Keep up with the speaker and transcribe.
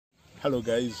Hello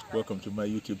guys, welcome to my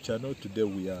YouTube channel. Today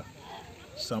we are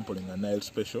sampling a Nile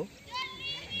Special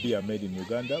beer made in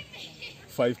Uganda,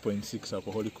 5.6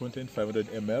 alcoholic content, 500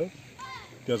 ml.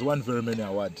 There's won very many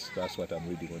awards, that's what I'm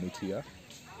reading on it here.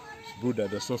 It's brewed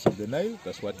at the source of the Nile,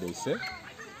 that's what they say.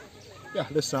 Yeah,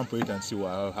 let's sample it and see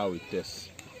how it tastes.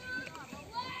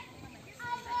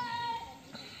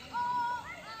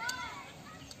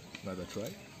 Another try.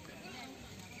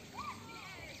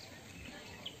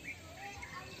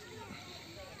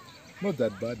 Not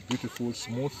that bad, beautiful,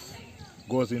 smooth,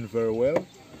 goes in very well.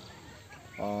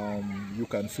 You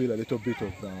can feel a little bit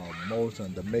of the malt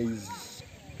and the maize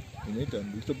in it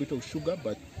and a little bit of sugar,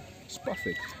 but it's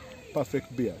perfect.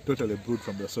 Perfect beer, totally brewed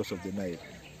from the source of the Nile.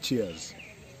 Cheers.